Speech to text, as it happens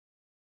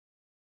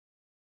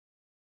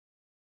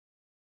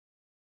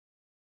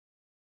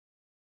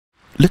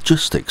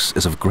Logistics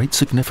is of great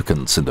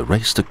significance in the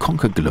race to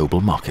conquer global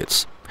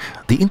markets.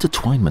 The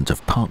intertwinement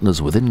of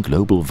partners within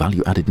global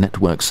value-added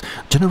networks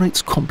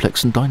generates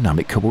complex and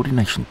dynamic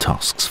coordination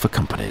tasks for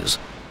companies.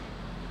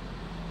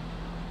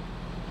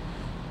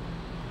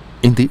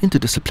 In the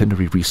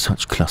interdisciplinary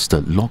research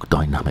cluster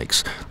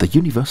LogDynamics, the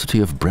University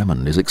of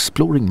Bremen is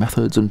exploring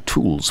methods and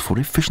tools for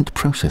efficient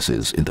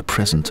processes in the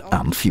present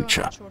and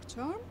future.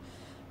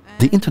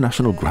 The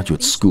International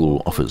Graduate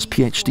School offers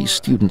PhD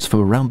students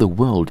from around the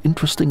world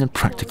interesting and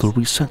practical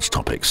research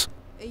topics.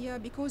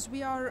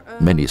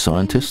 Many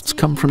scientists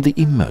come from the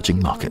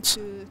emerging markets.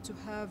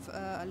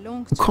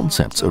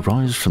 Concepts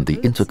arise from the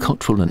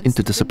intercultural and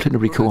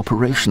interdisciplinary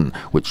cooperation,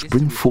 which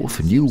bring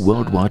forth new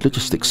worldwide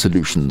logistics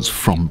solutions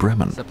from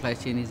Bremen.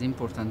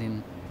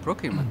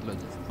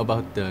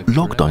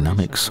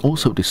 LogDynamics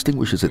also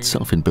distinguishes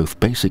itself in both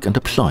basic and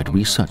applied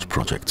research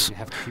projects.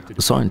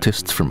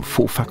 Scientists from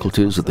 4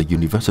 faculties at the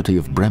University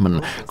of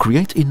Bremen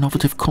create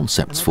innovative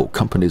concepts for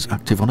companies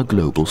active on a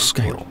global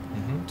scale.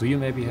 Do you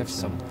maybe have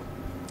some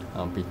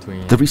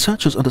The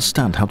researchers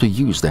understand how to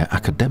use their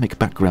academic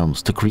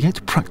backgrounds to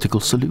create practical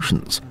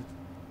solutions.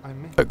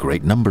 A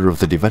great number of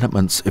the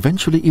developments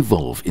eventually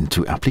evolve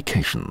into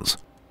applications.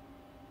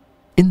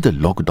 In the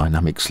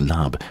LogDynamics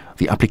lab,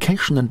 the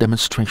Application and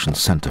Demonstration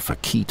Center for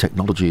Key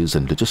Technologies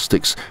and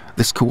Logistics,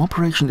 this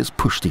cooperation is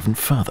pushed even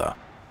further.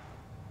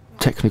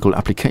 Technical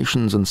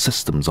applications and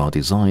systems are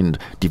designed,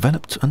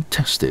 developed and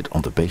tested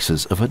on the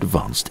basis of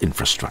advanced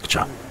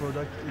infrastructure.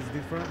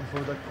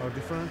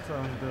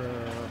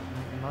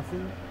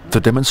 The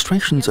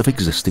demonstrations of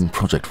existing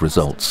project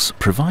results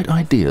provide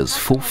ideas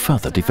for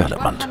further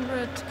development.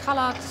 100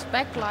 colored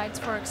backlights,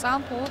 for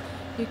example,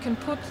 you can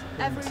put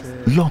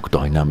everything.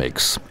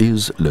 LogDynamics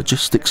is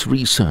logistics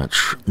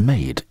research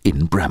made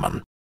in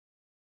Bremen.